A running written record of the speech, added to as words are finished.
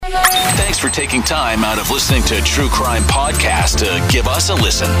for taking time out of listening to True Crime Podcast to give us a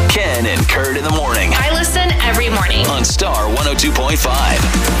listen. Ken and Kurt in the morning I listen every morning. on Star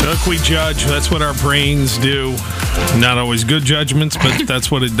 102.5. Look, we judge. That's what our brains do. Not always good judgments, but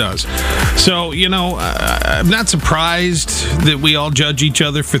that's what it does. So, I'm not surprised that we all judge each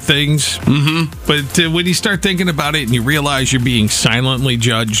other for things. Mm-hmm. But when you start thinking about it and you realize you're being silently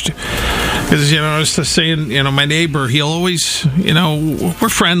judged, because, I was just saying, my neighbor, he'll always, we're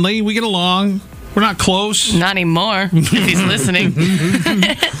friendly, we get along. We're not close. Not anymore, if he's listening.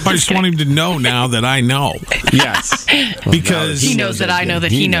 I just want him to know now that I know. Yes. Because he knows that I know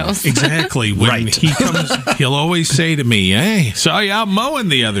that he knows. Exactly. When he comes, he'll always say to me, "Hey, saw you out mowing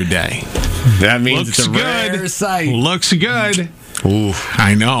the other day. That means Looks it's a good. rare sight. Looks good." Ooh.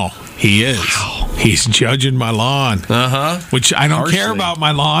 I know. He is. Wow. He's judging my lawn. Uh-huh. Which I don't Harshly. care about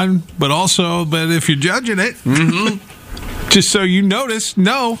my lawn, but if you're judging it, just so you notice,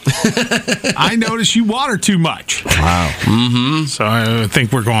 no, I notice you water too much. Wow. Mm-hmm. So I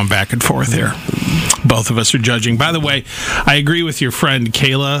think we're going back and forth here. Both of us are judging. By the way, I agree with your friend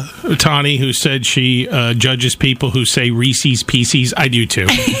Kayla Otani, who said she judges people who say Reese's Pieces. I do too.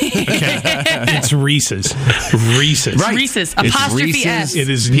 Okay, it's Reese's. Reese's. Right. Reese's. Apostrophe Reese's. S. It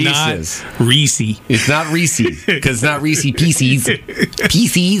is Pieces. not Reese. It's not Reese, because it's not Reese Pieces.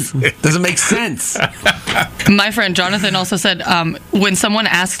 Pieces doesn't make sense. My friend Jonathan also said when someone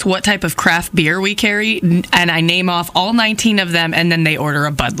asks what type of craft beer we carry, and I name off all 19 of them, and then they order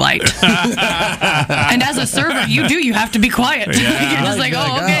a Bud Light. And as a server, you have to be quiet. Yeah. You're just like,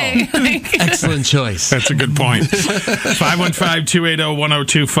 oh, okay. Excellent choice. That's a good point.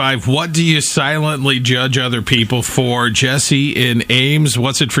 515-280-1025. What do you silently judge other people for? Jesse in Ames.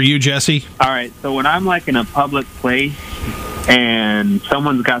 What's it for you, Jesse? All right, so when I'm like in a public place and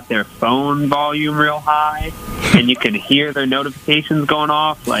someone's got their phone volume real high and you can hear their notifications going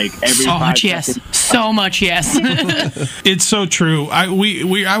off like every 5 seconds. So much yes. It's so true. I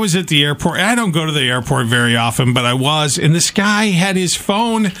was at the airport. I don't go to the airport very often, but I was, and this guy had his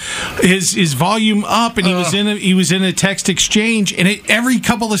phone, his volume up, and he was in a text exchange, and every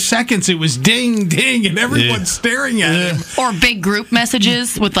couple of seconds it was ding ding, and everyone's staring at him. Or big group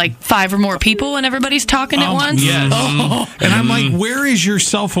messages with like 5 or more people, and everybody's talking at once. Yes. And I'm like, where is your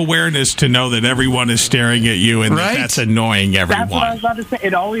self-awareness to know that everyone is staring at you and that that's annoying everyone? That's what I was about to say.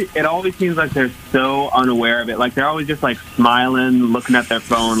 It always seems like they're so unaware of it. Like they're always just like smiling, looking at their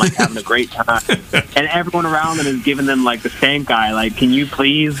phone, like having a great time. And everyone around them is giving them like the stank eye. Like, can you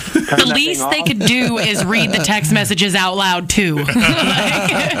please turn The that least thing they off? could do is read the text messages out loud, too.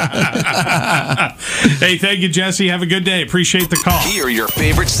 Hey, thank you, Jesse. Have a good day. Appreciate the call. Hear your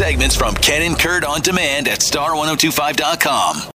favorite segments from Ken and Kurt on demand at star1025.com.